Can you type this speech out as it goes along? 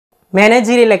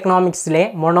Managerial എക്കണോമിക്സിലെ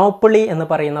monopoly എന്ന്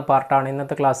പറയുന്ന പാർട്ടാണ്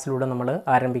ഇന്നത്തെ ക്ലാസ്സിലൂടെ നമ്മൾ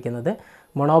ആരംഭിക്കുന്നത്.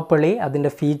 മൊണോപ്പൊളി, അതിൻ്റെ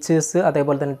ഫീച്ചേഴ്സ്,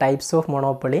 അതേപോലെ തന്നെ ടൈപ്സ് ഓഫ്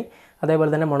മൊണോപ്പൊളി, അതേപോലെ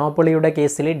തന്നെ മൊണോപ്പൊളിയുടെ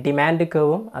കേസിൽ ഡിമാൻഡ്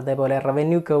കർവും അതേപോലെ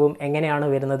റവന്യൂ കർവും എങ്ങനെയാണ്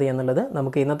വരുന്നത് എന്നുള്ളത്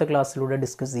നമുക്ക് ഇന്നത്തെ ക്ലാസ്സിലൂടെ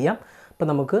ഡിസ്കസ് ചെയ്യാം. അപ്പോൾ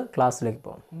നമുക്ക് ക്ലാസ്സിലേക്ക്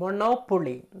പോകാം.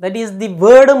 Monopoly, that is the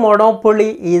word monopoly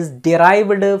is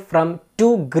derived from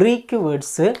to Greek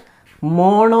words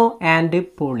mono and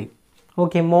poly.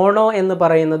 Okay, mono എന്ന്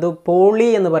പറയുന്നത് പോളി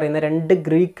എന്ന് പറയുന്ന രണ്ട്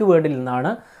ഗ്രീക്ക് വേർഡിൽ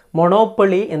നിന്നാണ്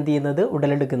മൊണോപ്പൊളി എന്ത് ചെയ്യുന്നത്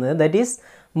ഉടലെടുക്കുന്നത്. ദാറ്റ് ഈസ്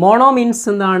മോണോ മീൻസ്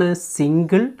എന്താണ്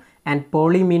single and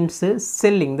poly means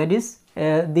selling. That is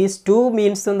these two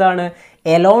means എന്താണ്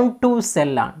എലോൺ ടു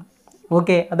സെല്ലാണ്.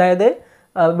 ഓക്കെ, അതായത്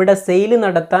ഇവിടെ സെയിൽ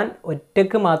നടത്താൻ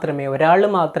ഒരാൾ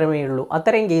മാത്രമേ ഉള്ളൂ.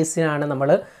 അത്തരം കേസിനാണ്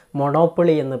നമ്മൾ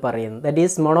മൊണോപ്പൊളി എന്ന് പറയുന്നത്. ദാറ്റ്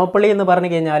ഈസ് മൊണോപ്പൊളി എന്ന്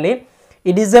പറഞ്ഞു കഴിഞ്ഞാൽ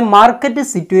it is A market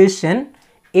situation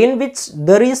in which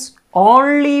there is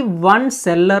only one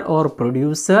seller or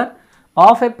producer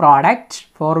of a product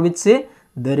for which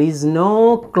there is no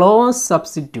close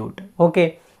substitute. Okay,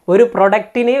 ഒരു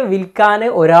പ്രൊഡക്റ്റിനെ വിൽക്കാൻ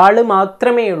ഒരാൾ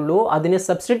മാത്രമേ ഉള്ളൂ, അതിന്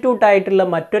സബ്സ്റ്റിറ്റ്യൂട്ട് ആയിട്ടുള്ള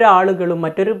മറ്റൊരാളുകളും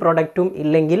മറ്റൊരു പ്രൊഡക്റ്റും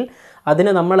ഇല്ലെങ്കിൽ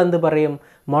അതിന് നമ്മൾ എന്ത് പറയും?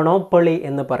 മൊണോപ്പൊളി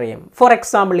എന്ന് പറയും. ഫോർ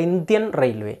എക്സാമ്പിൾ ഇന്ത്യൻ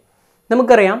റെയിൽവേ,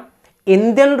 നമുക്കറിയാം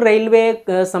ഇന്ത്യൻ റെയിൽവേ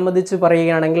സംബന്ധിച്ച്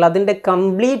പറയുകയാണെങ്കിൽ അതിൻ്റെ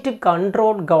കംപ്ലീറ്റ്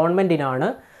കൺട്രോൾ ഗവൺമെൻറ്റിനാണ്.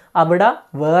 അവിടെ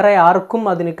വേറെ ആർക്കും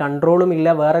അതിന് കൺട്രോളും ഇല്ല,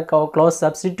 വേറെ ക്ലോസ്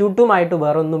സബ്സ്റ്റിറ്റ്യൂട്ടുമായിട്ട്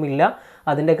വേറെ ഒന്നുമില്ല.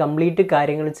 അതിൻ്റെ കംപ്ലീറ്റ്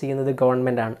കാര്യങ്ങൾ ചെയ്യുന്നത്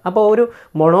ഗവൺമെൻറ്റാണ്. അപ്പോൾ ഒരു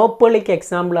മൊണോപ്പൊളിക്ക്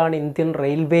എക്സാമ്പിളാണ് ഇന്ത്യൻ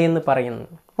റെയിൽവേ എന്ന് പറയുന്നത്.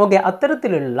 ഓക്കെ,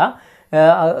 അത്തരത്തിലുള്ള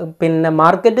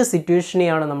മാർക്കറ്റ്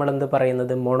സിറ്റുവേഷനെയാണ് നമ്മൾ എന്ത്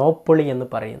പറയുന്നത്? മൊണോപ്പൊളി എന്ന്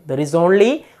പറയുന്നത്. There is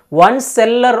only one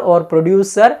seller or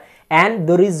producer and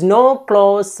there is no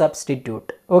close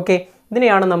substitute. Okay,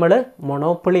 ഇതിനെയാണ് നമ്മൾ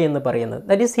മൊണോപ്പൊളി എന്ന് പറയുന്നത്.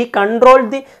 That is he control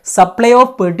the supply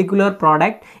of particular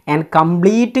product and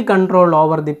complete control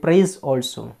over the price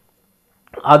also.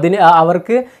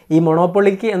 അവർക്ക് ഈ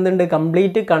മൊണോപ്പൊളിക്ക് എന്തുണ്ട്?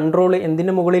 Complete control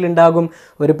എന്തിൻ്റെ മുകളിൽ ഉണ്ടാകും?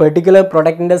 ഒരു പെർട്ടിക്കുലർ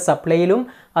പ്രൊഡക്റ്റിൻ്റെ സപ്ലൈയിലും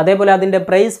അതേപോലെ അതിൻ്റെ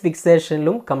പ്രൈസ്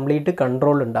ഫിക്സേഷനിലും കംപ്ലീറ്റ്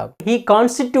കൺട്രോൾ ഉണ്ടാകും. He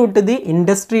constitute the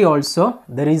industry also.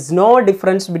 There is no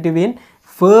difference between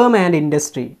firm and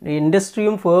industry.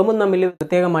 ഇൻഡസ്ട്രിയും ഫേമും തമ്മിൽ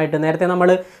പ്രത്യേകമായിട്ട് നേരത്തെ നമ്മൾ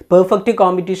പെർഫെക്റ്റ്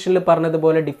കോമ്പറ്റീഷനിൽ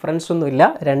പറഞ്ഞതുപോലെ ഡിഫറൻസ് ഒന്നുമില്ല,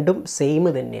 രണ്ടും സെയിം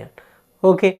തന്നെയാണ്.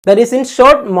 Okay, that is in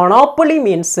short monopoly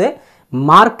means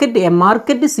A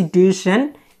market situation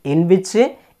in which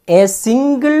A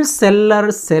single seller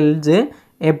cells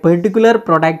a particular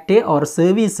product or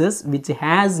services which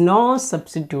has no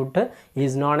substitute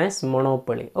is known as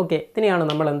monopoly. Okay, ഇതിനെയാണ്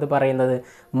നമ്മൾ എന്ത് പറയുന്നത്?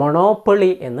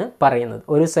 Monopoly എന്ന് പറയുന്നത്.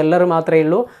 ഒരു seller മാത്രമേ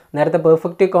ഉള്ളൂ. നേരത്തെ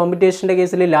പെർഫെക്റ്റ് കോമ്പറ്റീഷൻ്റെ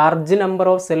കേസിൽ ലാർജ് നമ്പർ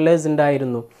ഓഫ് സെല്ലേഴ്സ്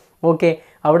ഉണ്ടായിരുന്നു. ഓക്കെ,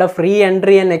 അവിടെ ഫ്രീ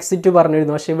എൻട്രി ആൻഡ് എക്സിറ്റ്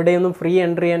പറഞ്ഞിരുന്നു. പക്ഷേ ഇവിടെയൊന്നും ഫ്രീ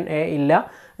എൻട്രി ഇല്ല.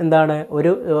 എന്താണ്? ഒരു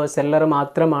സെല്ലർ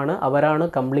മാത്രമാണ്, അവരാണ്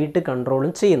കംപ്ലീറ്റ്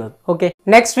കൺട്രോളും ചെയ്യുന്നത്. Okay,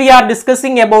 next we R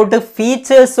discussing about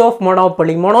features of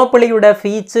monopoly. മൊണോപ്പൊളിയുടെ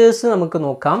features നമുക്ക്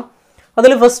നോക്കാം.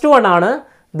 അതിൽ ഫസ്റ്റ് വൺ ആണ്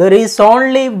there is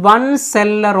only one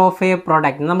seller of A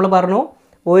product. നമ്മൾ പറഞ്ഞു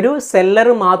ഒരു സെല്ലർ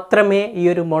മാത്രമേ ഈ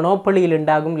ഒരു മൊണോപ്പൊളിയിൽ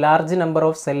ഉണ്ടാകും, ലാർജ് നമ്പർ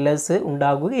ഓഫ് സെല്ലേഴ്സ്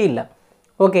ഉണ്ടാകുകയില്ല.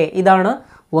 ഓക്കെ, ഇതാണ്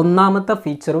ഒന്നാമത്തെ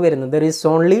ഫീച്ചർ വരുന്നത്. There is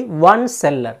only one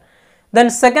seller. Then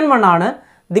second one ആണ്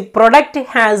the product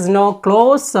has no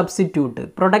close substitute.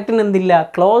 പ്രൊഡക്റ്റിന് എന്തില്ല?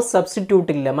 ക്ലോസ് സബ്സ്റ്റിറ്റ്യൂട്ട്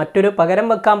ഇല്ല. മറ്റൊരു പകരം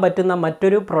വെക്കാൻ പറ്റുന്ന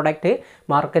മറ്റൊരു പ്രൊഡക്റ്റ്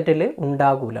മാർക്കറ്റിൽ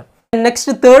ഉണ്ടാകൂല.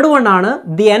 നെക്സ്റ്റ് തേർഡ് വൺ ആണ്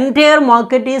the entire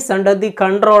market is under the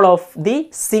control of the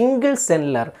single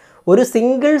seller. ഒരു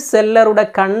സിംഗിൾ സെല്ലറുടെ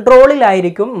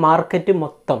കൺട്രോളിലായിരിക്കും മാർക്കറ്റ്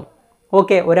മൊത്തം.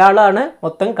 ഓക്കെ, ഒരാളാണ്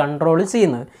മൊത്തം കൺട്രോൾ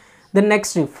ചെയ്യുന്നത്. ദെൻ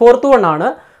നെക്സ്റ്റ് ഫോർത്ത് വൺ ആണ്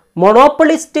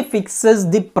monopolist fixes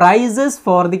the prices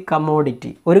for the commodity.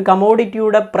 ഒരു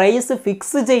കമോഡിറ്റിയുടെ പ്രൈസ്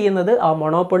ഫിക്സ് ചെയ്യുന്നത് ആ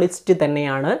മൊണോപ്പൊളിസ്റ്റ്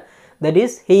തന്നെയാണ്. That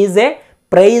is he is A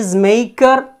price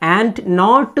maker and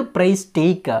not price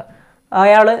taker.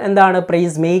 അയാൾ എന്താണ്?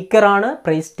 പ്രൈസ് മേക്കർ ആണ്,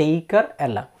 പ്രൈസ് ടേക്കർ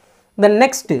അല്ല. ദെൻ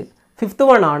നെക്സ്റ്റ് ഫിഫ്ത്ത്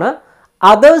വൺ ആണ്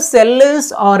other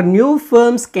sellers or new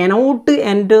firms cannot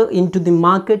enter in to the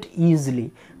market easily.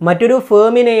 മറ്റൊരു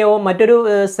ഫേമിനെയോ മറ്റൊരു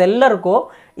സെല്ലർക്കോ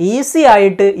easy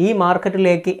ആയിട്ട് ഈ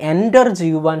മാർക്കറ്റിലേക്ക് എൻറ്റർ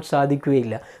ചെയ്യുവാൻ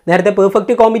സാധിക്കുകയില്ല. നേരത്തെ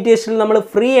പെർഫെക്റ്റ് കോമ്പറ്റീഷനിൽ നമ്മൾ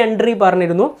ഫ്രീ എൻട്രി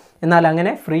പറഞ്ഞിരുന്നു, എന്നാൽ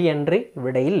അങ്ങനെ ഫ്രീ എൻട്രി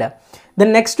ഇവിടെയില്ല. Then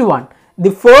next one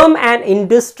the firm and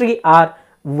industry R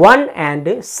one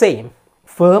and same.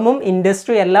 ഫേമും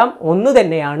industry എല്ലാം ഒന്ന്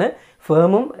തന്നെയാണ്.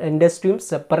 ഫേമും ഇൻഡസ്ട്രിയും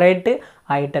സെപ്പറേറ്റ്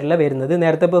ആയിട്ടല്ല വരുന്നത്.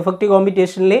 നേരത്തെ പെർഫെക്റ്റ്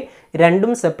കോമ്പറ്റീഷനിൽ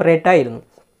രണ്ടും സെപ്പറേറ്റ് ആയിരുന്നു.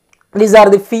 These are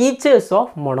the features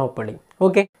of monopoly.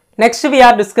 Okay, next we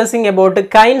R discussing about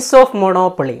kinds of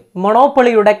monopoly.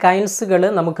 മൊണോപ്പൊളിയുടെ കൈൻഡ്സുകൾ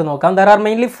നമുക്ക് നോക്കാം. There are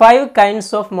mainly 5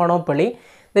 kinds of monopoly.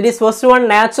 That is first one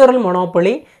natural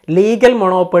monopoly, legal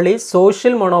monopoly,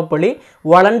 social monopoly,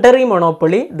 voluntary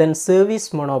monopoly, then service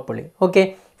monopoly. Okay,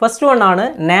 first one ആണ്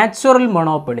natural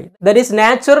monopoly. That is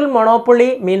natural monopoly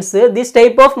means this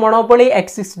type of monopoly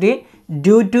exist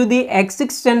due to the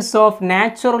existence of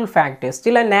natural factors.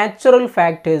 ചില natural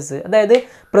factors, അതായത്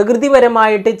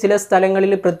പ്രകൃതിപരമായിട്ട് ചില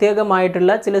സ്ഥലങ്ങളിൽ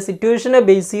പ്രത്യേകമായിട്ടുള്ള ചില സിറ്റുവേഷനെ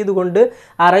base ചെയ്തുകൊണ്ട്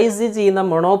arise ചെയ്യുന്ന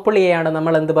മൊണോപ്പൊളിയെയാണ്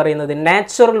നമ്മൾ എന്ത് പറയുന്നത്,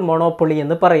 നാച്ചുറൽ മൊണോപ്പൊളി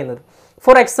എന്ന് പറയുന്നത്.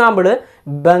 ഫോർ എക്സാമ്പിൾ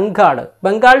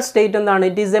ബംഗാൾ സ്റ്റേറ്റ് എന്താണ്,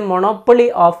 it is A monopoly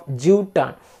of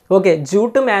ജൂട്ടാണ്. Okay,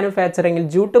 jute മാനുഫാക്ചറിങ്ങിൽ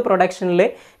jute പ്രൊഡക്ഷനിൽ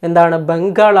എന്താണ്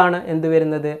ബംഗാളാണ് എന്ത്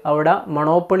വരുന്നത്, അവിടെ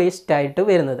മൊണോപ്പൊളിസ്റ്റ് ആയിട്ട്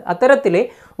വരുന്നത്. അത്തരത്തിൽ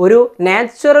ഒരു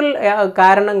നാച്ചുറൽ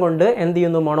കാരണം കൊണ്ട് എന്ത്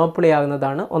ചെയ്യുന്നു, മൊണോപ്പൊളി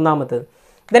ആകുന്നതാണ് ഒന്നാമത്തേത്.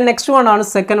 Then next one on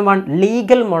second one,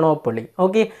 legal monopoly.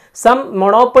 Okay, some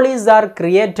monopolies are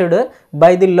created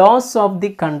by the laws of the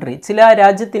country. ചില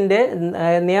രാജ്യത്തിൻ്റെ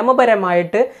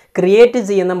നിയമപരമായിട്ട് ക്രിയേറ്റ്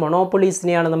ചെയ്യുന്ന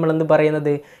മൊണോപ്പൊളീസിനെയാണ് നമ്മൾ എന്ത്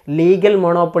പറയുന്നത്, ലീഗൽ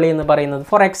മൊണോപ്പൊളി എന്ന് പറയുന്നത്.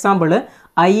 ഫോർ എക്സാമ്പിൾ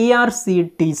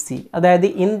IRCTC, അതായത്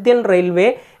Indian railway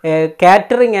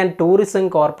catering and tourism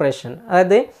corporation.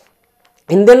 അതായത്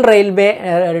Indian railway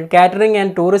catering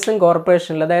and tourism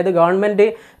കോർപ്പറേഷനിൽ, അതായത് ഗവൺമെൻറ്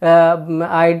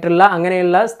ആയിട്ടുള്ള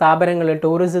അങ്ങനെയുള്ള സ്ഥാപനങ്ങളിൽ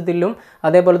ടൂറിസത്തിലും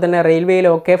അതേപോലെ തന്നെ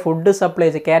റെയിൽവേയിലും ഒക്കെ ഫുഡ് സപ്ലൈ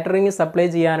കാറ്ററിംഗ് സപ്ലൈ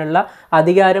ചെയ്യാനുള്ള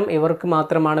അധികാരം ഇവർക്ക്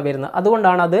മാത്രമാണ് വരുന്നത്.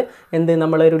 അതുകൊണ്ടാണ് അത്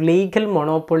നമ്മളൊരു ലീഗൽ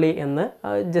മൊണോപ്പൊളി എന്ന്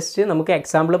ജസ്റ്റ് നമുക്ക്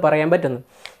എക്സാമ്പിൾ പറയാൻ പറ്റുന്നത്.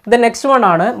 ദ നെക്സ്റ്റ് വൺ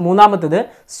ആണ് മൂന്നാമത്തത്,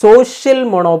 social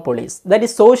മൊണോപ്പൊളീസ്. That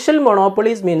is social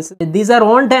മൊണോപ്പൊളീസ് means these are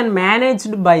owned and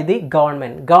managed by the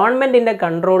government. ഗവൺമെൻറ്റിൻ്റെ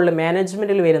കൺട്രോളിൽ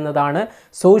മാനേജ്മെൻറ്റിൽ വരുന്നതാണ്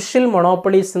സോഷ്യൽ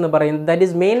മൊണോപ്പൊളീസ് എന്ന് പറയുന്നത്. That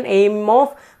is main aim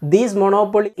of these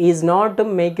monopoly is not to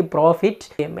make profit,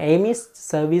 aim is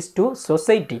service to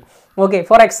society. Okay,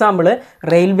 for example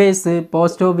railways,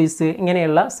 post office,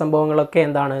 ഇങ്ങനെയുള്ള സംഭവങ്ങളൊക്കെ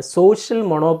എന്താണ് social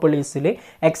മൊണോപ്പൊളീസിൽ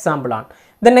എക്സാമ്പിളാണ്.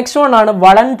 The next one are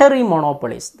voluntary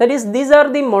monopolies. That is, these are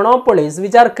the monopolies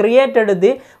which are created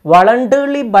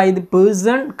voluntarily by the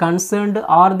person concerned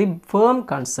or the firm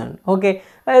concerned. Okay,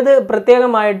 അതായത്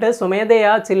പ്രത്യേകമായിട്ട്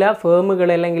സ്വമേധയാ ചില ഫേമുകൾ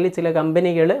അല്ലെങ്കിൽ ചില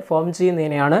കമ്പനികൾ ഫോം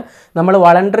ചെയ്യുന്നതിനെയാണ് നമ്മൾ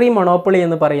വളണ്ടറി മൊണോപ്പൊളി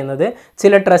എന്ന് പറയുന്നത്.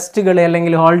 ചില ട്രസ്റ്റുകൾ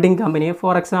അല്ലെങ്കിൽ ഹോൾഡിംഗ് കമ്പനി,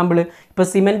 ഫോർ എക്സാമ്പിൾ ഇപ്പോൾ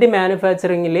സിമെൻറ്റ്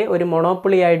മാനുഫാക്ചറിങ്ങിൽ ഒരു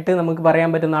മൊണോപ്പൊളി ആയിട്ട് നമുക്ക്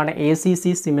പറയാൻ പറ്റുന്നതാണ്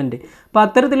ACC സിമെൻറ്റ്. അപ്പോൾ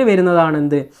അത്തരത്തിൽ വരുന്നതാണ്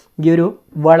ഈ ഒരു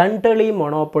വളണ്ടറി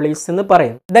മൊണോപ്പൊളീസ് എന്ന്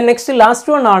പറയും. ദെൻ നെക്സ്റ്റ്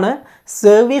ലാസ്റ്റ് വൺ ആണ്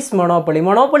service monopoly.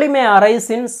 Monopoly may arise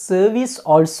in service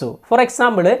also. For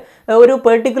example ഒരു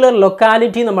പെർട്ടിക്കുലർ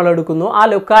ലൊക്കാലിറ്റി നമ്മൾ എടുക്കുന്നു. ആ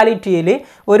ലൊക്കാലിറ്റിയിൽ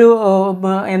ഒരു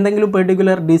എന്തെങ്കിലും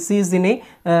പെർട്ടിക്കുലർ ഡിസീസിന്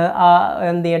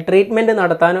ട്രീറ്റ്മെൻറ്റ്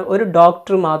നടത്താൻ ഒരു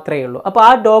ഡോക്ടർ മാത്രമേ ഉള്ളൂ. അപ്പോൾ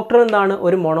ആ ഡോക്ടർ എന്താണ്,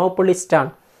 ഒരു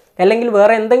മൊണോപ്പൊളിസ്റ്റാണ്. അല്ലെങ്കിൽ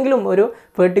വേറെ എന്തെങ്കിലും ഒരു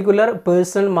പെർട്ടിക്കുലർ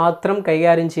പേഴ്സൺ മാത്രം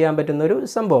കൈകാര്യം ചെയ്യാൻ പറ്റുന്ന ഒരു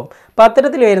സംഭവം. അപ്പോൾ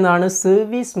അത്തരത്തിൽ വരുന്നതാണ്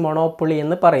സർവീസ് മൊണോപ്പൊളി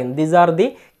എന്ന് പറയുന്നത്. These are the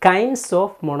kinds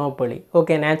of monopoly.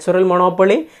 Okay, natural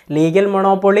monopoly, legal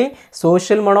monopoly,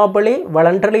 social monopoly,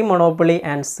 voluntary monopoly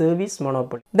and service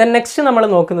monopoly. Then next നമ്മൾ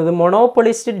നോക്കുന്നത്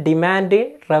monopolist demand,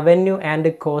 revenue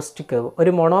and cost cave.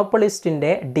 ഒരു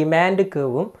മൊണോപ്പൊളിസ്റ്റിൻ്റെ ഡിമാൻഡ്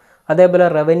കേവും അതേപോലെ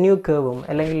റവന്യൂ കേവും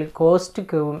അല്ലെങ്കിൽ കോസ്റ്റ്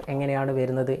കേവും എങ്ങനെയാണ്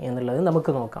വരുന്നത് എന്നുള്ളത്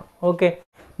നമുക്ക് നോക്കാം. ഓക്കെ,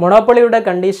 മൊണോപ്പൊളിയുടെ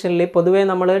കണ്ടീഷനിൽ പൊതുവേ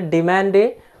നമ്മൾ ഡിമാൻഡ്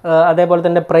അതേപോലെ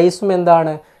തന്നെ പ്രൈസും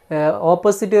എന്താണ്,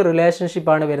 ഓപ്പോസിറ്റ്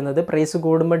റിലേഷൻഷിപ്പാണ് വരുന്നത്. പ്രൈസ്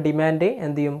കൂടുമ്പോൾ ഡിമാൻഡ്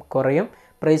എന്ത് ചെയ്യും, കുറയും.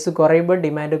 പ്രൈസ് കുറയുമ്പോൾ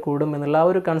ഡിമാൻഡ് കൂടും എന്നുള്ള ആ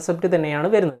ഒരു കൺസെപ്റ്റ് തന്നെയാണ്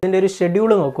വരുന്നത്. ഇതിൻ്റെ ഒരു ഷെഡ്യൂൾ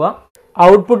നോക്കുക.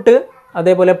 ഔട്ട്പുട്ട്,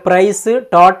 അതേപോലെ price,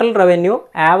 total revenue,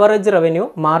 average revenue,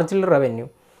 marginal revenue.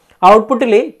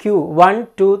 ഔട്ട്പുട്ടിൽ Q 1,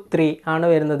 2, 3 ആണ്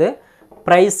വരുന്നത്.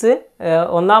 പ്രൈസ്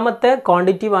ഒന്നാമത്തെ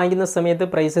ക്വാണ്ടിറ്റി വാങ്ങിക്കുന്ന സമയത്ത്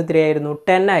പ്രൈസ് എത്രയായിരുന്നു,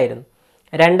 10 ആയിരുന്നു.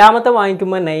 രണ്ടാമത്തെ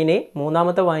വാങ്ങിക്കുമ്പോൾ 9,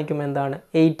 മൂന്നാമത്തെ വാങ്ങിക്കുമ്പോൾ എന്താണ്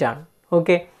 8 ആണ്.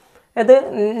 ഓക്കെ, അത്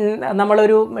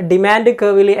നമ്മളൊരു ഡിമാൻഡ്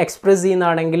കേവിൽ എക്സ്പ്രസ്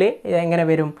ചെയ്യുന്നതാണെങ്കിൽ എങ്ങനെ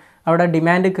വരും, അവിടെ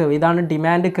ഡിമാൻഡ് കേവ്, ഇതാണ്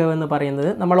ഡിമാൻഡ് കേവ് എന്ന് പറയുന്നത്.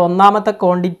 നമ്മൾ ഒന്നാമത്തെ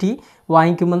ക്വാണ്ടിറ്റി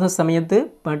വാങ്ങിക്കുന്ന സമയത്ത്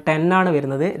 10 ആണ്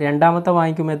വരുന്നത്. രണ്ടാമത്തെ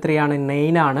വാങ്ങിക്കുമ്പോൾ എത്രയാണ്,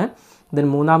 9 ആണ്. ദെൻ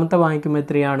മൂന്നാമത്തെ വാങ്ങിക്കുമ്പോൾ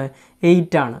എത്രയാണ്,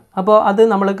 8 ആണ്. അപ്പോൾ അത്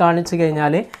നമ്മൾ കാണിച്ചു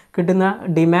കഴിഞ്ഞാൽ കിട്ടുന്ന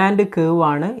ഡിമാൻഡ് കേവ്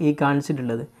ആണ് ഈ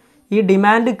കാണിച്ചിട്ടുള്ളത്. ഈ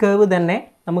ഡിമാൻഡ് കേവ് തന്നെ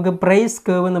നമുക്ക് പ്രൈസ്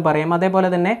കേവ് എന്ന് പറയാം. അതേപോലെ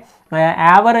തന്നെ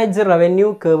ആവറേജ് റവന്യൂ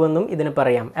കേവ് എന്നും ഇതിന്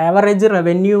പറയാം. ആവറേജ്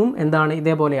റവന്യൂവും എന്താണ്,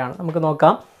 ഇതേപോലെയാണ്. നമുക്ക്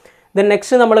നോക്കാം. ദെൻ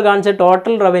നെക്സ്റ്റ് നമ്മൾ കാണിച്ച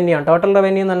ടോട്ടൽ റവന്യൂ ആണ്. ടോട്ടൽ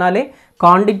റവന്യൂ എന്ന് പറഞ്ഞാൽ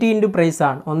ക്വാണ്ടിറ്റി ഇൻറ്റു പ്രൈസ്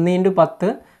ആണ്. 1 ×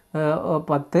 10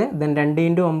 10, ദെൻ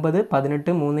 2 × 9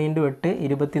 18, 3 × 8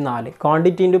 24.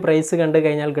 ക്വാണ്ടിറ്റി ഇൻറ്റു പ്രൈസ് കണ്ടു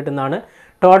കഴിഞ്ഞാൽ കിട്ടുന്നതാണ്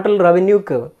total revenue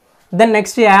cave. Then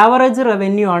next average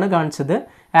revenue ആണ് കാണിച്ചത്.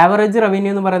 ആവറേജ് റവന്യൂ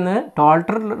എന്ന് പറയുന്നത്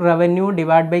total revenue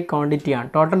divide by quantity ആണ്.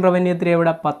 ടോട്ടൽ റവന്യൂ എത്രയാണ്,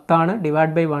 ഇവിടെ 10 ആണ്,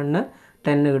 ഡിവൈഡ് ബൈ 1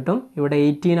 10 കിട്ടും. ഇവിടെ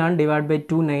 18 ആണ്, ഡിവൈഡ് ബൈ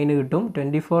 2 9 കിട്ടും.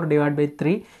 24 ഡിവൈഡ് ബൈ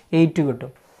 3 8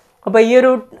 കിട്ടും. അപ്പോൾ ഈ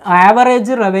ഒരു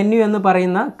ആവറേജ് റവന്യൂ എന്ന്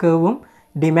പറയുന്ന കേവും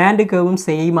ഡിമാൻഡ് കേവും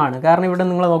സെയിം ആണ്. കാരണം ഇവിടെ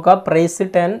നിങ്ങൾ നോക്കുക, പ്രൈസ്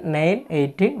 10 9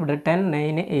 8, ഇവിടെ 10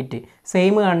 9 8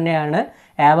 സെയിം തന്നെയാണ്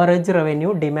ആവറേജ്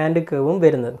റവന്യൂ ഡിമാൻഡ് കേവും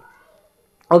വരുന്നത്.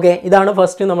 ഓക്കെ, ഇതാണ്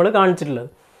ഫസ്റ്റ് നമ്മൾ കാണിച്ചിട്ടുള്ളത്.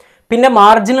 പിന്നെ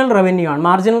മാർജിനൽ റവന്യൂ ആണ്.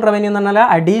 മാർജിനൽ റവന്യൂ എന്ന് പറഞ്ഞാൽ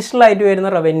അഡീഷണൽ ആയിട്ട് വരുന്ന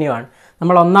റവന്യൂ ആണ്.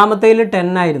 നമ്മൾ ഒന്നാമത്തേൽ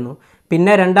 10 ആയിരുന്നു,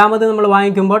 പിന്നെ രണ്ടാമത് നമ്മൾ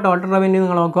വാങ്ങിക്കുമ്പോൾ ടോട്ടൽ റവന്യൂ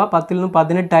നിങ്ങൾ നോക്കുക 10ൽ നിന്ന്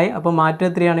 18 അപ്പോൾ മാറ്റം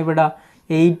എത്രയാണ് ഇവിടെ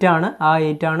 8 ആണ്. ആ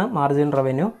 8 ആണ് മാർജിനൽ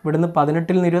റവന്യൂ. ഇവിടുന്ന്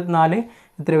 18ൽ നിന്ന് 24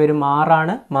 എത്ര വരും 6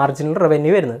 ആണ് മാർജിനൽ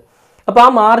റവന്യൂ വരുന്നത്. അപ്പോൾ ആ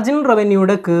മാർജിനൽ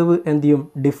റവന്യൂയുടെ കേവ് എന്ത് ചെയ്യും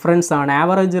ഡിഫറൻസ് ആണ്,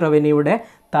 ആവറേജ് റവന്യൂയുടെ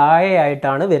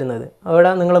താഴെയായിട്ടാണ് വരുന്നത്.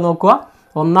 അവിടെ നിങ്ങൾ നോക്കുക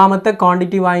ഒന്നാമത്തെ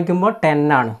ക്വാണ്ടിറ്റി വാങ്ങിക്കുമ്പോൾ 10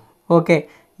 ആണ്. ഓക്കെ,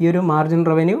 ഈ ഒരു മാർജിനൽ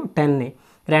റവന്യൂ 10.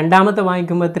 രണ്ടാമത്തെ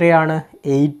വാങ്ങിക്കുമ്പോൾ എത്രയാണ്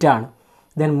 8 ആണ്.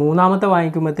 ദെൻ മൂന്നാമത്തെ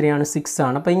വാങ്ങിക്കുമ്പോൾ എത്രയാണ് 6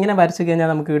 ആണ്. അപ്പോൾ ഇങ്ങനെ വരച്ച് കഴിഞ്ഞാൽ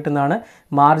നമുക്ക് കിട്ടുന്നതാണ്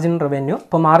മാർജിനൽ റവന്യൂ.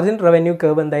 അപ്പോൾ മാർജിനൽ റവന്യൂ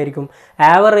കേവ് എന്തായിരിക്കും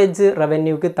ആവറേജ്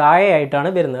റവന്യൂക്ക്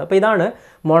താഴെയായിട്ടാണ് വരുന്നത്. അപ്പോൾ ഇതാണ്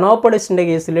മൊണോപ്പൊളിസ്റ്റിൻ്റെ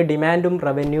കേസിൽ ഡിമാൻഡും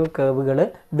റവന്യൂ കേവുകൾ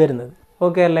വരുന്നത്.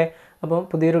 ഓക്കെ അല്ലേ? അപ്പോൾ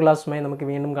പുതിയൊരു ക്ലാസ്സുമായി നമുക്ക്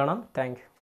വീണ്ടും കാണാം. Thank you.